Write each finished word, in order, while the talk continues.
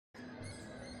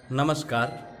નમસ્કાર,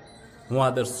 હું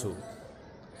આદર્શ છું.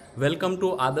 વેલકમ ટુ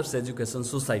આદર્શ education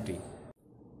society.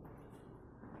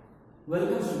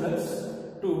 Welcome students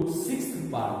to 6th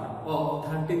part of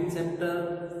 13th chapter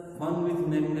Fun with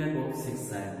Magnet of 6th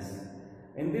Science.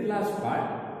 In the last part,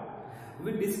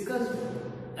 we discussed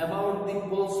about the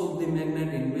poles of the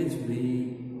magnet, in which we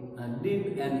did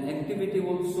an activity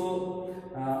also,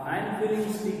 iron filling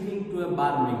sticking to a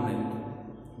bar magnet.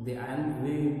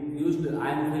 We used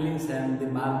iron fillings and the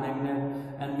bar magnet,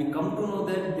 and we come to know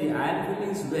that the iron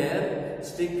fillings were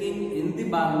sticking in the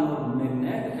bar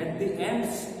magnet at the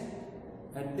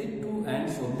two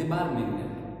ends of the bar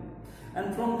magnet. And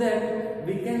from that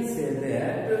we can say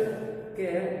that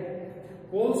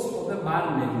poles of a bar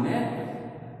magnet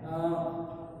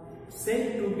said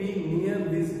to be near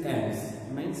these ends,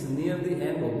 means near the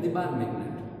end of the bar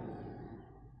magnet,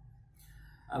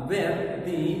 where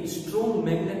the strong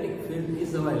magnetic field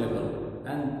is available.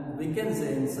 And we can say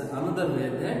in another way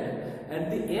that at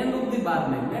the end of the bar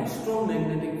magnet strong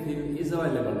magnetic field is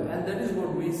available, and that is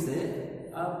what we say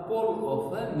a pole of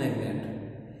a magnet.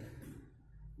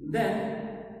 Then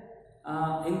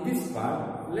in this part,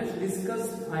 let's discuss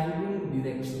finding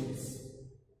directions,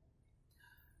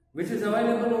 which is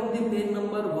available on the page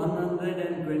number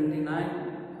 129.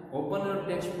 Open your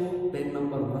textbook, page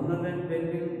number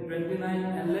 129,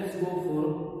 and let's go for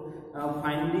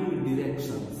finding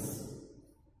directions.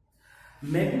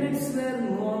 Magnets were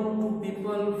known to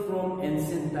people from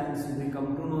ancient times. We come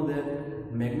to know that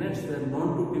magnets were known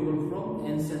to people from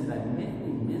ancient times,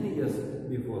 many years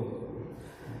before.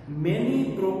 Many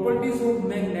properties of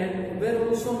magnet were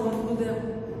also known to them.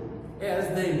 As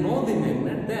they know the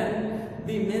magnet, then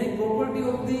the many property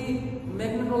of the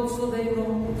magnet also they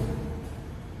know.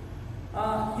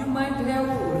 You might have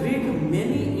read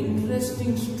many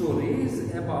interesting stories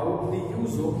about the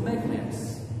use of magnets.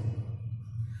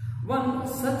 One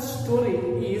such story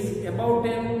is about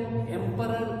an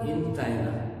emperor in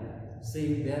China. See,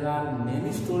 there are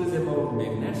many stories about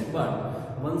magnets, but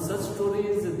one such story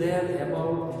is there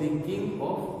about the king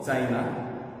of China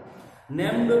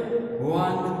named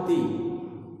Huang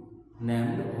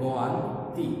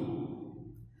Ti.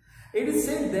 It is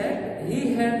said that he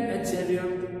had a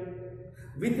chariot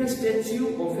with a statue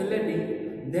of a lady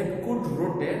that could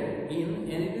rotate in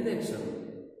any direction.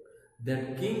 That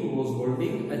king was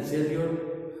holding a chariot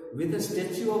with a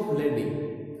statue of a lady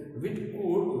which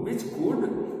could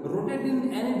rotate in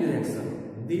any direction.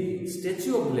 The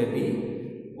statue of lady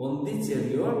on the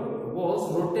chariot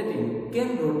can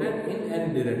rotate in any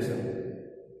direction.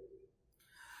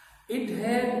 It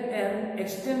had an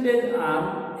extended arm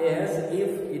as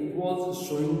if it was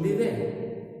showing the way.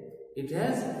 It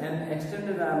has an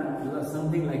extended arm,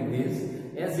 something like this,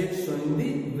 as it's showing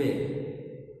the way.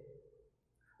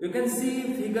 You can see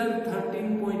figure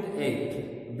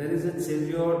 13.8. There is a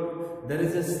chariot, there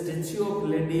is a statue of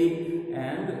lady,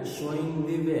 and showing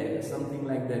the way, something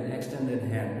like that, extended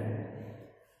hand.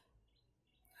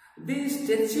 The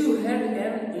statue had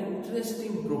an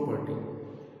interesting property.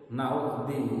 Now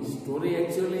the story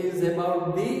actually is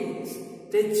about the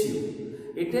statue.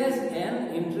 It has an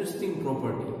interesting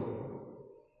property.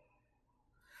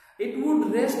 It would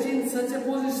rest in such a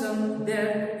position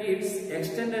that its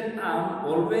extended arm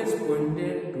always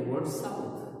pointed towards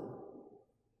south.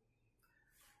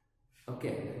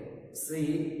 Okay, see,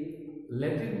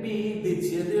 let it be the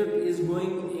chariot is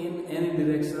going in any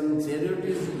direction, chariot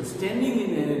is standing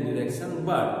in any direction,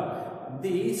 but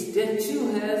the statue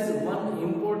has one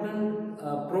important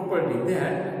property,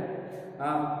 that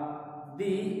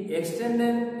the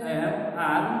extended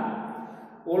arm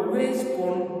always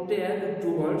pointed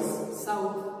towards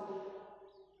south.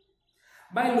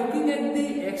 By looking at the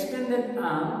extended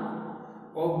arm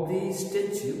of the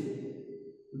statue,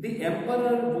 the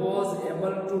emperor was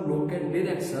able to locate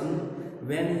direction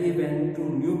when he went to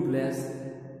new place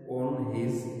on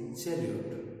his chariot.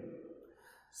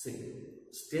 See,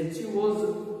 statue was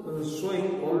showing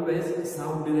always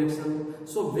south direction,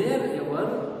 so wherever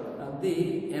the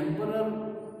emperor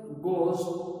goes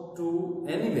to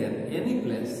anywhere, any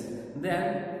place, then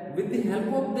with the help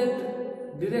of that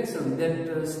direction,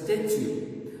 that statue,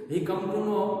 he come to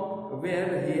know where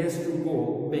he has to go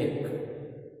back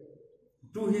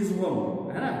to his home.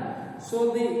 So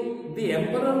the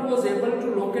emperor was able to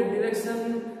locate direction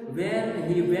when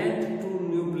he went to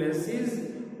new places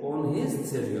on his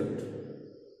chariot.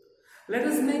 Let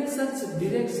us make such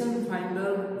direction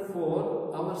finder for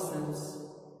ourselves.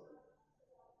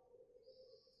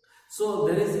 So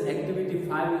there is activity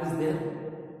 5 is there.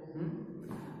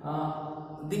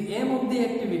 The aim of the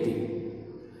activity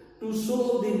to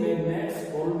show the magnets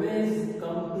always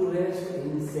come to rest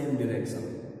in same direction.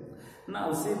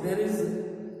 Now see, there is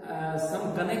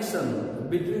some connection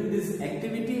between this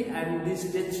activity and the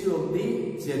statue of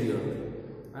the chariot.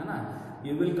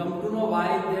 You will come to know why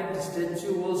that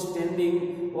statue was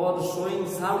standing or showing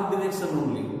south direction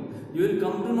only. You will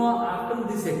come to know after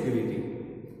this activity.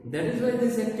 That is why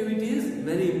this activity is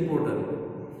very important.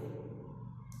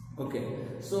 Okay,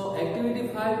 so activity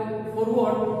 5, for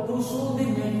what? To show the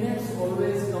magnets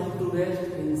always come to rest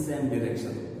in same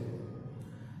direction.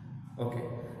 Okay,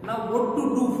 now what to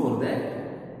do for that?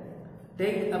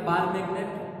 Take a bar magnet,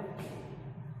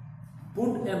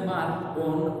 put a mark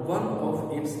on one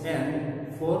of its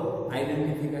end for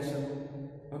identification.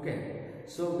 Okay,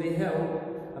 so we have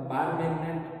a bar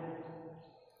magnet,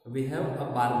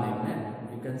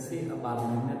 you can see a bar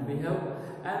magnet we have,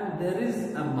 and there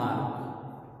is a mark.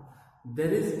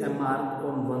 There is a mark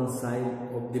on one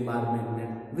side of the bar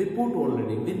magnet. We put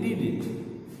already, we did it.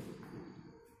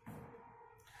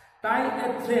 Tie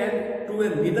a thread to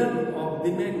a middle of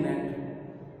the magnet.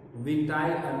 We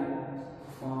tie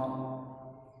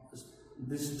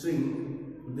this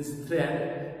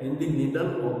thread in the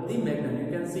middle of the magnet.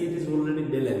 You can see it is already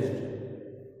balanced.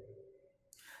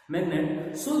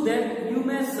 Magnet, so that you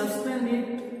may suspend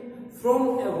it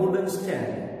from a wooden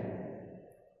stand.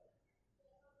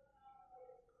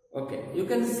 Okay, you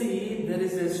can see there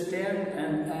is a stand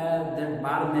and that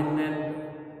bar magnet,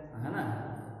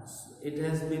 it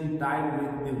has been tied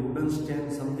with the wooden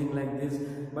stand, something like this.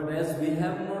 But as we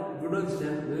have not wooden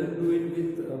stand, we will do it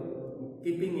with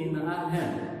keeping in our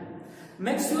hand.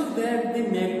 Make sure that the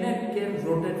magnet can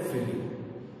rotate freely.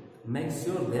 Make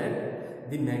sure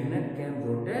that the magnet can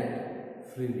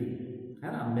rotate freely.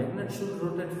 Magnet should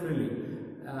rotate freely.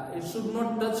 It should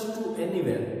not touch to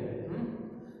anywhere.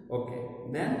 Okay,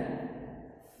 then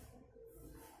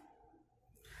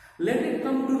let it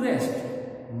come to rest.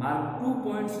 Mark 2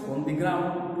 points on the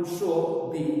ground to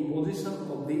show the position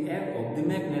of the end of the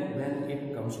magnet when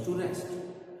it comes to rest.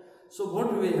 So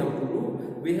what we have to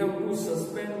do? We have to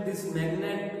suspend this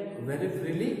magnet very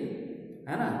freely.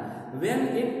 When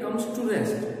it comes to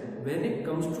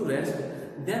rest,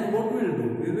 then what we will do?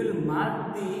 We will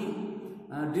mark the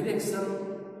direction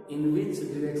in which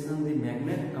direction the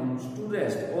magnet comes to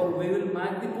rest, or we will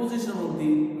mark the position of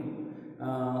the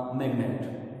magnet.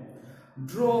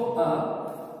 Draw a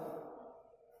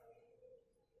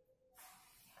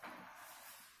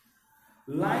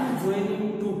line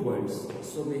joining 2 points.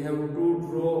 So we have to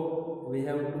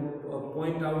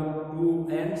point out 2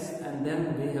 ends, and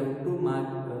then we have to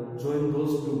join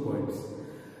those 2 points.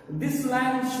 This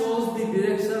line shows the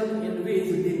direction in which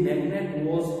the magnet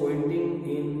was pointing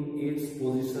in its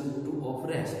position of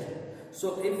rest.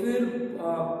 So if we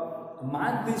will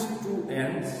mark these 2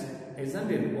 ends,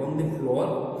 isn't it, on the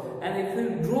floor, and if we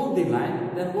draw the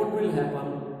line, then what will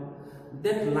happen?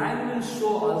 That line will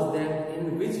show us that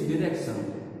in which direction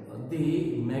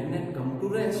the magnet come to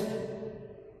rest.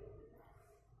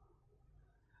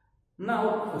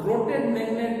 Now rotate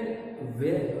magnet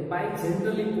by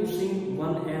gently pushing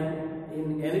one end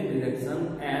in any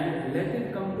direction and let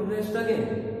it come to rest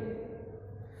again.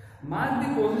 Mark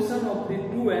the position of the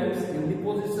 2 ends in the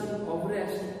position of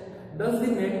rest. Does the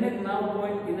magnet now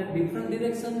point in a different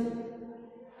direction?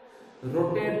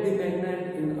 Rotate the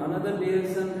magnet in another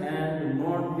direction and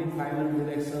not the final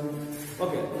direction.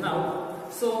 Okay, now,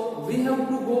 so we have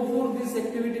to go for this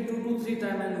activity 2 to 3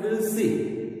 times and we'll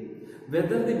see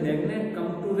whether the magnet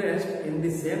come to rest in the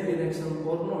same direction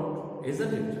or not,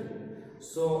 isn't it?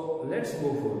 So let's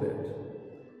go for that.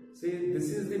 See, this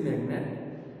is the magnet.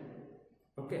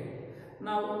 Okay,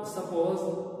 now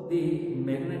suppose the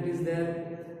magnet is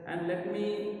there, and let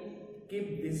me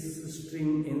keep this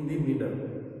string in the middle.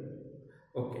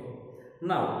 Okay,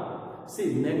 now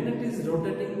see, magnet is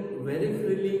rotating very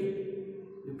freely,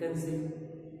 you can see,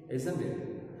 isn't it?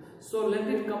 So let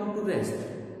it come to rest,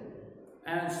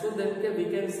 and so that we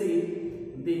can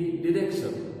see the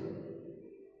direction.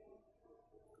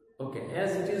 Okay,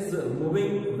 as it is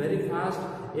moving very fast,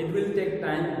 it will take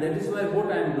time. That is why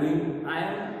what I am doing, I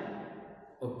am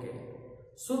okay,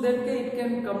 so that it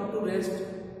can come to rest.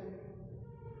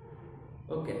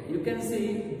 Okay, you can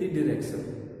see the direction,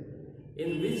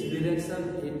 in which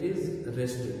direction it is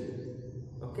resting.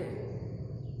 Okay,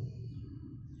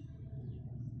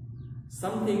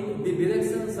 the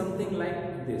direction something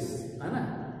like this,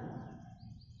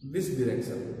 this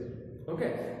direction.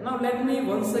 Okay, now let me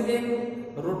once again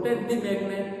rotate the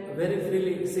magnet very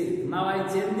freely. See, now I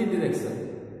change the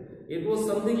direction. It was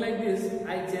something like this,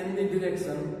 I change the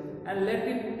direction and let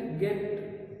it get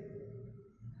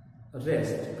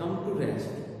rest, come to rest.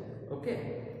 Okay,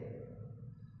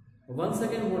 once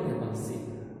again what happens? See,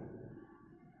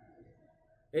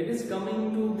 It is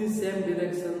coming to the same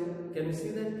direction. Can you see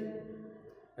that?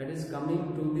 It is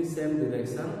coming to the same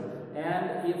direction,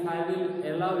 and if I will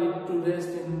allow it to rest,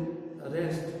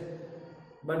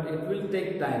 but it will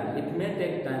take time. It may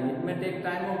take time. It may take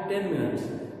time of 10 minutes.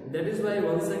 That is why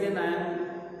once again I am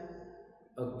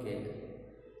okay.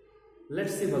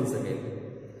 Let's see once again.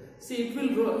 See, it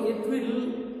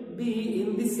will be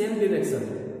in the same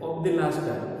direction of the last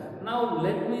time. Now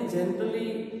let me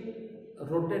gently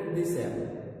rotate this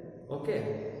arm. Okay,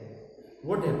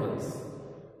 what happens?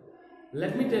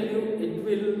 Let me tell you, it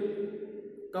will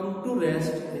come to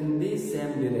rest in the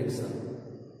same direction.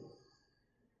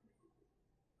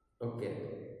 Okay,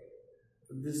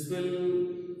 this will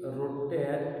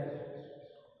rotate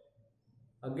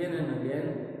again and again.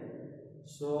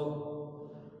 So,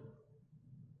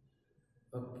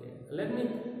 okay, let me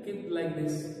keep like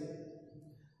this.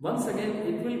 Once again,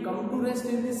 it will come to rest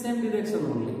in the same direction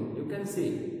only. You can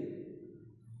see.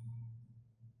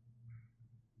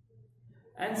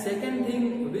 And second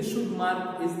thing we should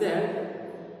mark is that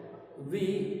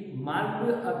we marked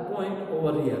a point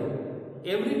over here.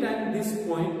 Every time this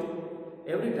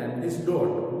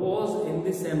dot was in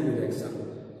the same direction,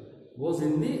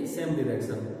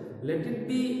 let it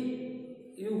be,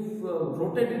 you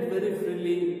rotate it very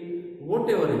freely,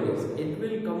 whatever it is, it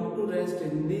will come to rest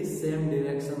in the same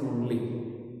direction only.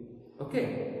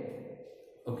 Okay.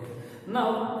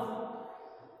 Now,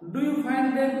 do you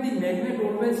find that the magnet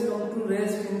always come to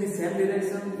rest in the same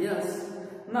direction? Yes.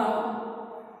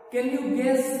 Now, can you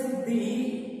guess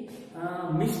the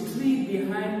mystery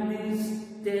behind the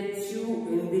statue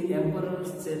in the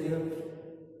emperor's chariot?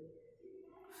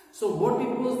 So, what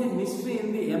it was the mystery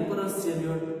in the emperor's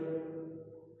chariot?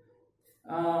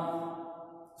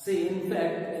 See, in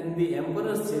fact, in the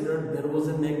emperor's chariot there was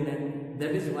a magnet.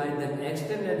 That is why that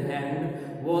extended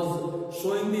hand was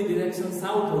showing the direction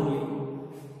south only.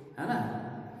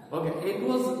 Okay, it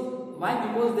was why?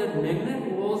 Because that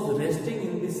magnet was resting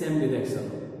in the same direction.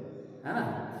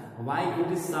 Why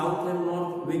it is south and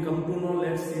north, we come to know.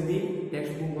 Let's see the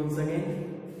textbook once again.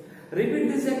 Repeat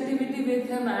this activity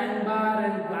with an iron bar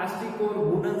and plastic or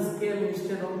wooden scale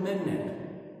instead of magnet.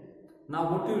 Now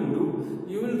what you will do?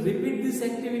 You will repeat this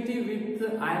activity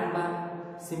with iron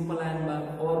bar, simple iron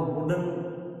bar, or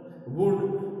wood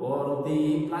or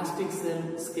the plastic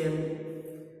scale.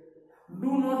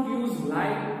 Do not use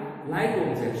light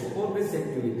objects for this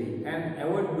activity and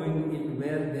avoid doing it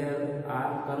where there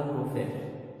are current affairs.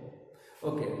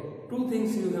 Okay, two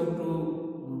things you have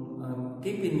to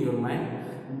keep in your mind.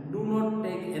 Do not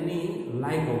take any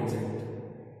light object.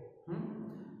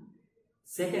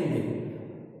 Second thing,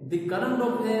 the current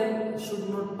of air should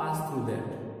not pass through that,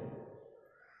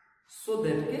 so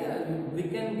that we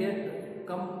can get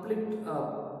complete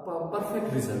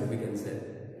perfect result, we can say.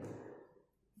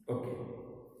 Okay.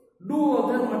 Do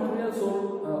other materials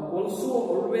also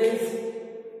always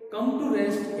come to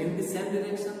rest in the same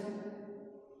direction?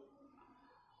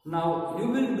 Now you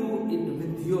will do it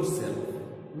with yourself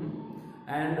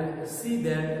and see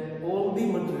that all the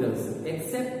materials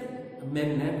except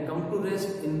magnet come to rest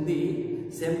in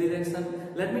the same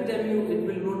direction. Let me tell you, it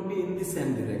will not be in the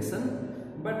same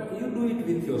direction, but you do it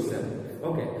with yourself.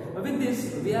 Okay, with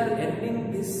this we are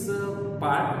ending this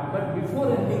part, but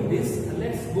before ending this,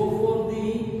 let's go for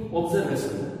the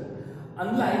observation.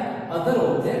 Unlike other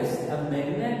objects, a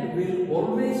magnet will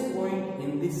always point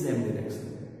in the same direction.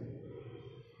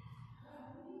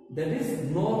 That is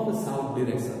north-south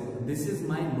direction. This is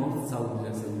my north-south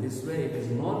direction. This way it is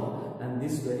north and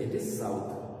this way it is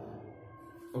south.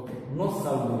 Okay,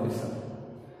 north-south direction.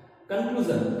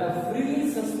 Conclusion: a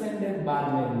freely suspended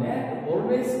bar magnet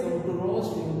always comes to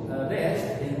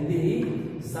rest in the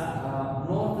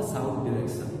north-south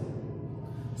direction.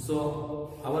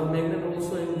 So our magnet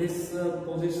also in this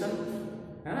position,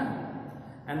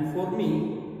 and for me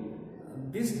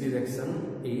this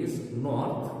direction is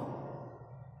north,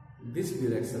 this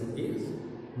direction is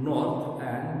north,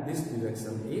 and this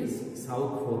direction is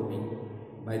south for me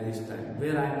by this time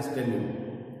where I am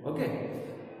standing. Okay.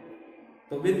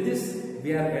 So with this,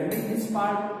 we are ending this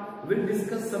part. We'll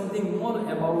discuss something more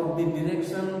about the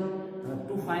direction,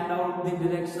 to find out the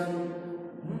direction,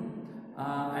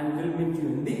 and we'll meet you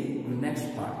in the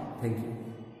next part. Thank you.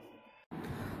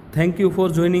 Thank you for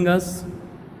joining us.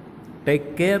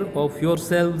 Take care of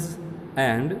yourselves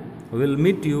and we'll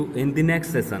meet you in the next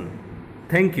session.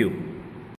 Thank you.